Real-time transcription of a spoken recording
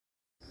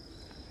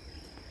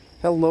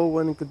Hello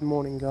and good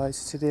morning,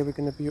 guys. Today we're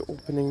going to be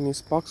opening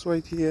this box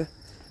right here,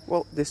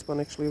 well, this one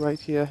actually right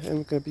here, and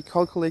we're going to be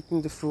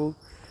calculating the full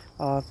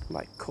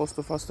cost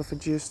of us of a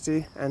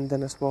GST, and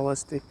then as well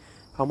as the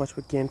how much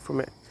we gain from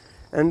it.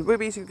 And we're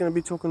basically going to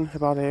be talking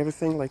about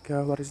everything, like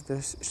what is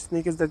the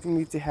sneakers that you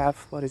need to have,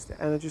 what is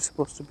the energy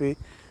supposed to be,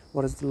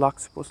 what is the luck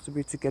supposed to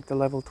be to get the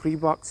level 3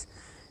 box,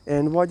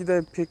 and why did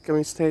I pick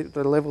stay at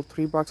the level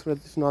 3 box but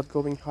it's not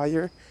going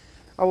higher.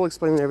 I will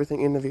explain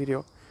everything in the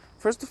video.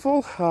 First of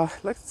all,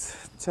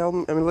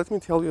 let me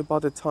tell you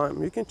about the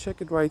time. You can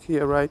check it right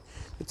here, right?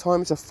 The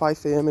time is at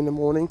 5 a.m. in the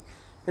morning.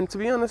 And to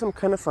be honest, I'm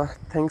kind of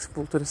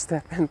thankful to the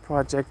StepN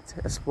project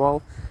as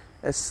well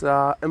as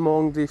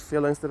among the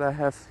feelings that I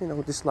have,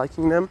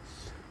 disliking them.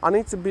 I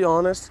need to be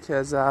honest,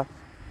 because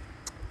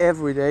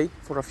every day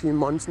for a few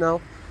months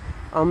now,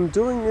 I'm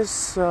doing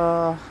this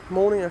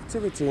morning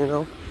activity,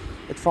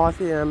 at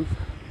 5 a.m.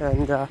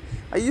 And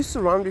I used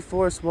to run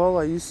before as well.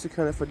 I used to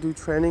kind of do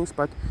trainings,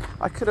 but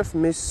I could have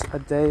missed a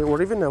day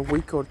or even a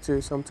week or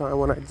two sometime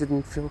when I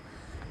didn't feel,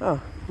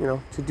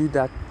 to do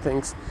that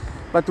things.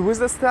 But with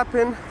the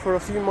StepN for a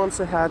few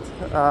months ahead,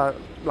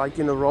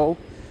 in a row,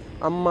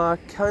 I'm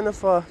kind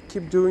of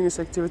keep doing this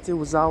activity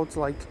without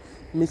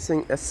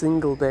missing a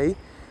single day.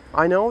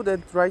 I know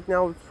that right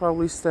now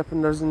probably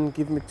StepN doesn't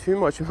give me too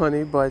much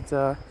money, but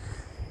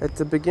at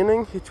the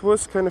beginning it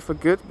was kind of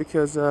good,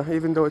 because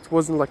even though it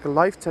wasn't like a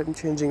lifetime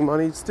changing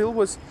money, it still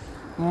was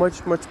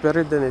much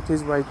better than it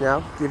is right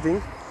now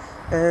giving.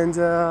 And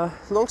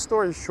long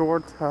story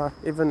short,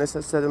 even as I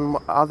said in my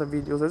other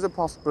videos, there's a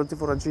possibility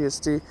for a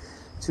GST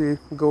to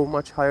go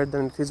much higher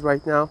than it is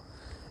right now,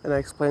 and I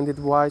explained it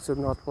why, so I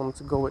not want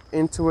to go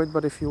into it.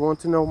 But if you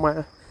want to know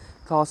my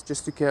thoughts,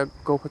 just to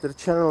go to the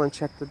channel and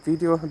check the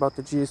video about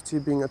the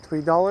GST being at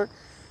 $3.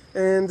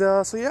 And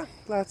so yeah,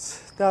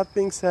 that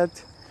being said,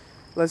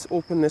 let's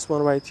open this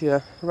one right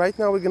here. Right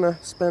now we're gonna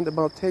spend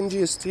about 10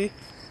 GST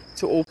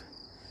to open.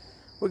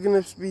 We're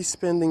gonna be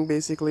spending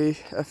basically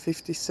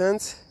 50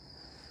 cents.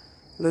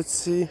 Let's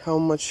see how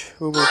much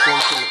we will get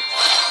from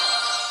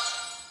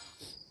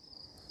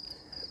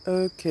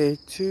it. Okay,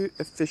 2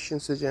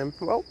 efficiency gem.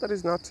 Well, that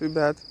is not too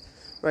bad.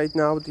 Right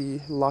now the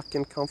luck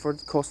and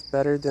comfort cost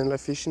better than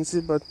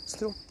efficiency, but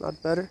still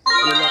not better.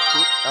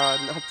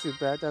 Not too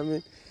bad.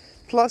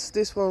 Plus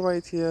this one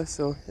right here,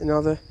 so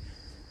another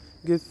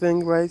good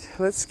thing, right?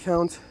 Let's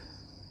go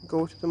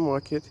to the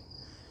market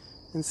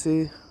and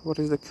see what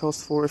is the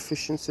cost for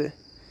efficiency.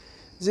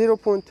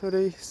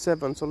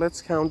 0.37. So let's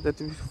count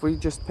that if we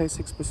just pay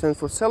 6%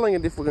 for selling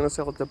it, if we're going to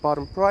sell at the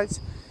bottom price,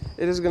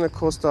 it is going to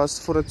cost us,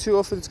 for the 2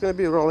 of it, it's going to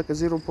be around a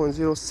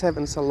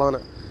 0.07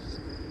 Solana.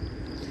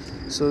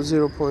 So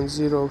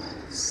 0.07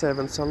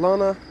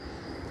 Solana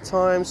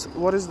times,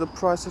 what is the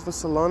price of a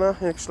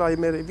Solana? Actually, I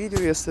made a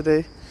video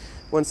yesterday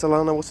when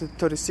Solana was at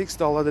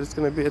 $36, that it's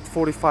going to be at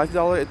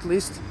 $45 at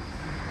least.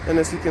 And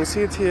as you can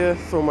see it here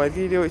from my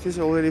video, it is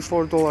already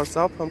 $4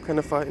 up. I'm kind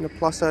of in a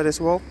plus side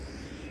as well.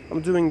 I'm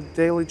doing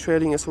daily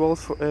trading as well,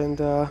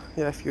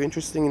 if you're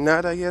interested in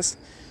that, I guess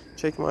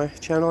check my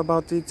channel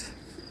about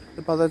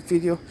that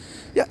video.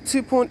 Yeah,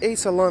 2.8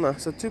 Solana.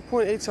 So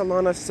 2.8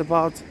 Solana is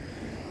about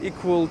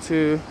equal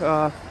to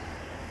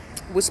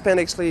we spent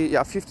actually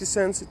 50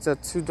 cents. It's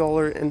at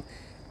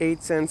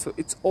 $2.08, so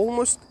it's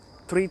almost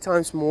 3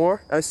 times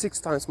more, 6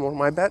 times more,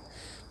 my bad.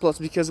 Plus,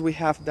 because we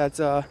have that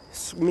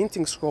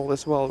minting scroll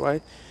as well,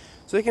 right?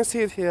 So you can see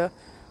it here.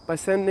 By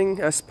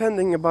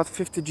spending about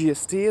 50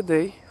 GST a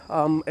day,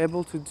 I'm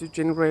able to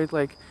generate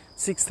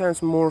 6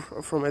 times more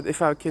from it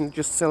if I can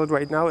just sell it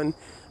right now and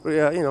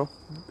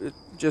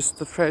just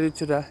trade it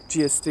to the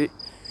GST.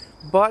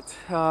 But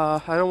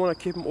I don't want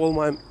to keep all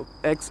my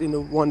eggs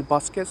in one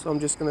basket, so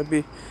I'm just going to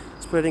be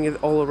spreading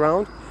it all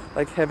around,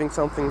 having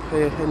something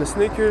in the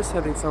sneakers,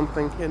 having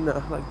something in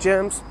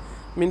gems,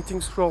 minting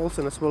scrolls,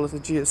 and as well as the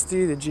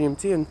GST, the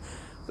GMT, and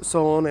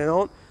so on and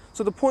on.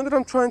 So the point that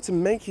I'm trying to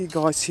make you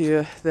guys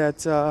here,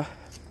 that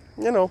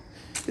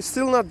it's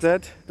still not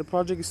dead. The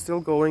project is still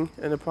going,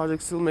 and the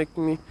project is still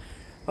making me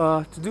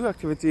to do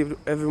activity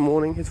every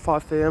morning at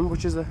 5 a.m.,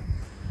 which is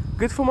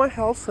good for my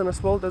health, and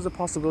as well there's a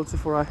possibility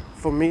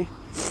for me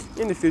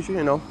in the future,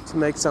 to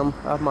make some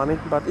money.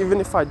 But even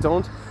if I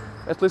don't,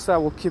 at least I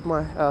will keep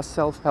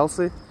myself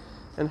healthy.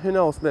 And who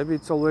knows, maybe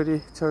it's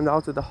already turned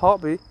out to the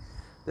hobby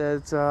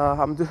that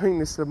I'm doing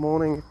this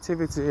morning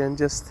activity, and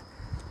just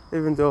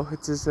even though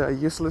it is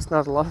useless,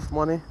 not a lot of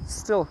money,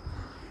 still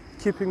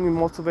keeping me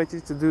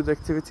motivated to do the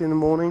activity in the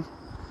morning.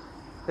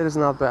 It is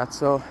not bad.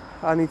 So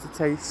I need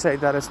to say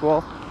that as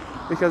well,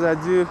 because I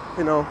do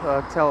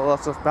tell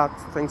lots of bad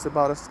things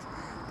about us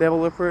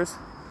developers.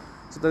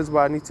 So that's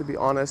why I need to be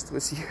honest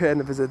with you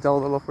and with the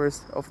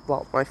developers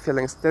about my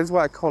feelings. That's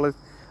why I call it,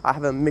 I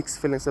have a mixed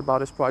feelings about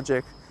this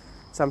project.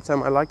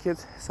 Sometimes I like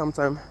it,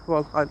 sometimes,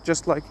 well, I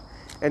just like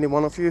any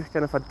one of you,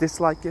 kind of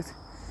dislike it,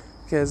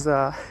 because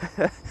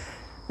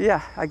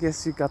yeah, I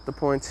guess you got the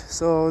point.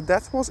 So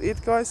that was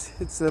it, guys.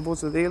 It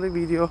was a daily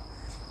video,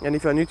 and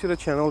if you're new to the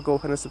channel, go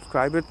ahead and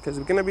subscribe it, because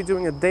we're gonna be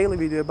doing a daily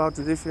video about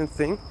a different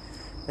thing.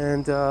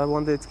 and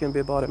one day it can be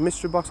about a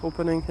mystery box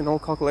opening and all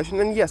calculation.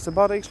 And yes,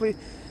 about actually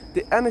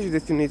the energy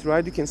that you need,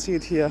 right? You can see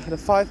it here, the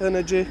 5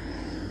 energy,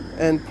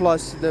 and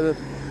plus the,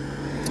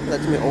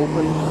 let me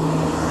open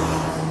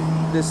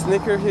the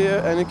sneaker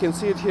here, and you can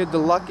see it here, the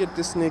luck at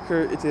the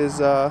sneaker, it is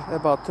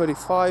about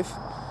 35.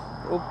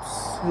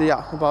 Oops,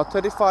 yeah, about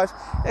 35,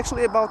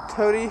 actually about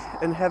 30,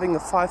 and having a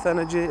 5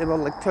 energy, about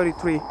like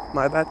 33,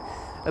 my bad,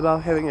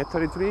 about having a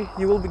 33,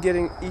 you will be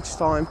getting each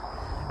time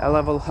a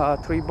level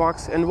 3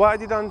 box. And why I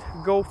didn't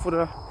go for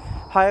the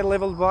higher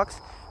level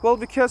box? Well,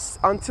 because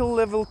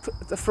until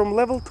from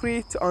level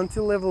 3 to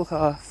until level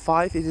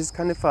 5, it is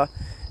kind of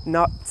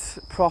not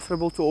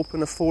profitable to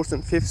open a 4th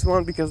and 5th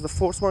one, because the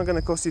 4th one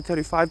gonna cost you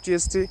 35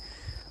 GST,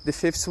 the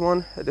 5th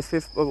one, the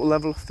 5th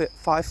level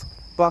 5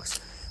 box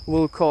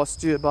will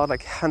cost you about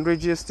like 100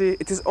 GST.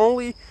 It is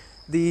only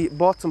the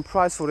bottom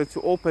price for it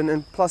to open,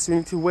 and plus you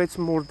need to wait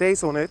more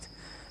days on it.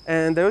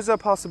 And there is a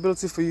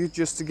possibility for you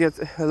just to get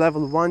a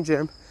level 1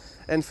 gem,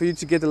 and for you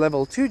to get a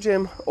level 2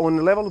 gem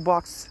on level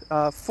box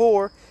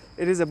 4,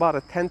 it is about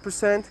a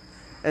 10%,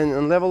 and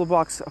on level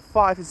box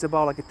 5 it's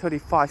about like a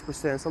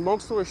 35%. So long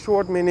story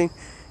short, meaning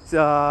it's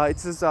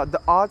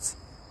the odds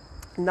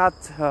not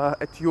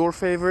at your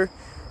favor.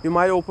 You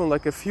might open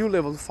like a few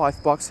level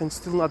 5 box and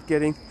still not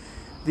getting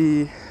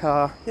the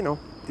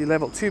the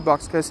level 2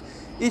 box, because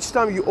each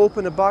time you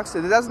open a box,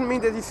 it doesn't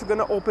mean that if you're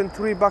gonna open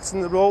 3 boxes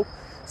in a row,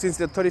 since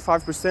they're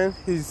 35%,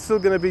 you're still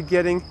gonna be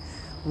getting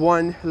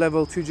 1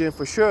 level 2 gem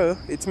for sure.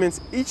 It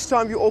means each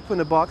time you open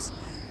a box,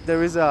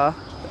 there is a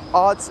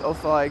odds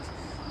of like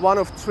 1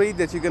 of 3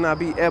 that you're gonna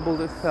be able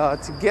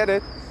to get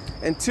it,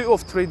 and 2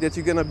 of 3 that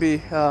you're gonna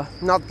be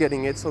not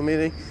getting it. So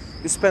meaning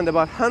you spend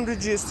about 100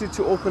 GST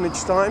to open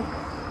each time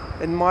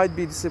and might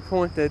be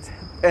disappointed.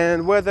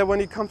 And whether when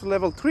you come to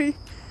level 3,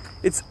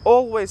 it's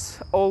always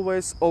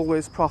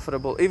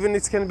profitable. Even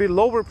it can be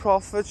lower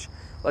profits,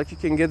 like you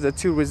can get the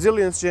 2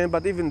 resilience gem,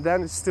 but even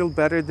then it's still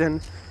better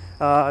than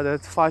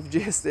that 5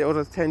 GST or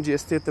the 10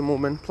 GST at the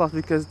moment. Plus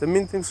because the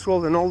minting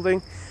scroll and all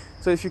thing.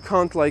 So if you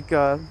count like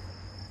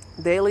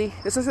daily,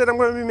 as I said, I'm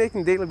going to be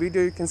making daily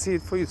video. You can see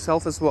it for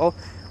yourself as well.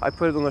 I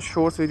put it on a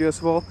shorts video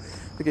as well.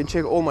 You can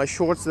check all my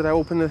shorts that I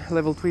opened a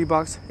level 3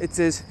 box. It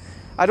is,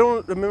 I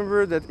don't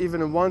remember that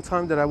even in one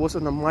time that I was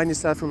on a minus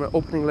side from an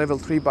opening level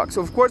 3 box.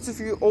 So of course, if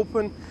you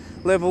open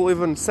level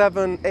even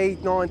 7,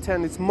 8, 9,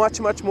 10, it's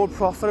much more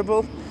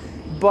profitable.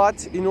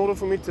 But in order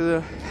for me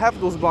to have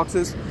those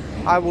boxes,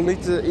 I will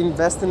need to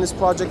invest in this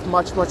project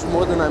much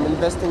more than I'm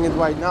investing in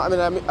right now.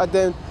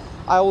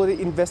 I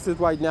already invested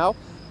right now,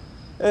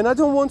 and I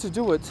don't want to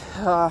do it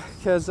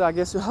because I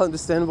guess you'll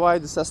understand why.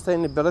 The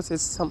sustainability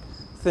is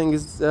something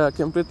is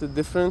completely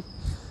different.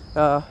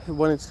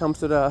 When it comes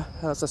to the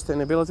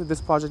sustainability,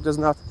 this project does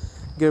not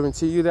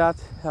guarantee you that.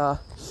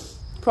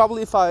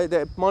 Probably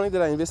the money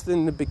that I invested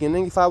in the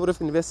beginning, if I would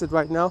have invested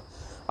right now,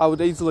 I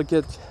would easily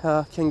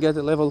can get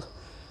a level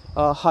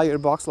higher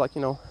box, like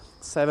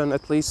 7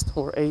 at least,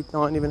 or 8,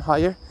 9, even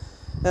higher.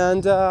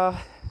 And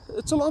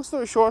it's a long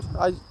story short,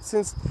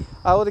 since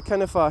I already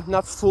kind of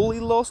not fully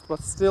lost, but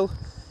still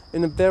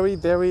in a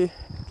very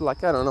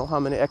like I don't know how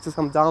many X's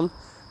I'm down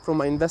from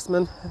my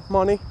investment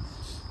money.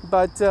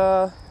 But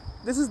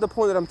this is the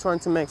point that I'm trying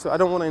to make. So I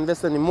don't want to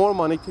invest any more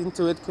money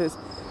into it, because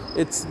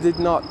it's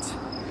not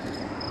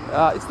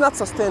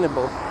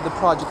sustainable, the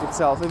project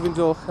itself. Even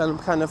though I'm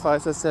kind of,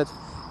 as I said,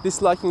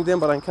 disliking them,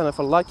 but I'm kind of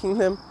liking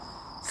them,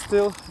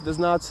 still it does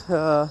not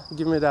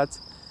give me that,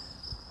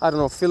 I don't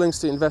know, feelings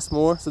to invest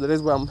more. So that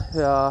is why I'm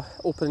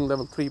opening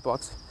level 3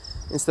 box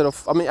instead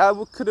of, I mean,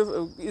 could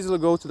have easily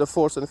go to the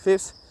 4th and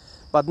 5th,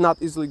 but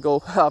not easily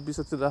go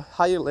obviously to the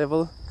higher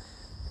level.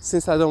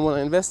 Since I don't want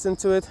to invest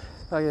into it,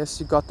 I guess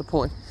you got the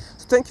point.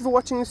 So thank you for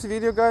watching this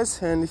video,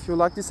 guys, and if you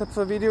like this type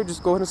of video,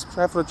 just go ahead and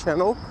subscribe for the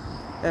channel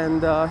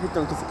and hit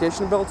the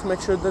notification bell to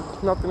make sure that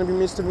you're not going to be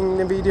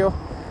missing a video,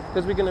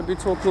 because we're going to be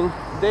talking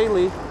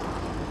daily.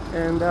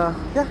 And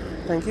yeah,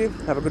 thank you,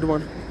 have a good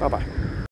one, bye bye.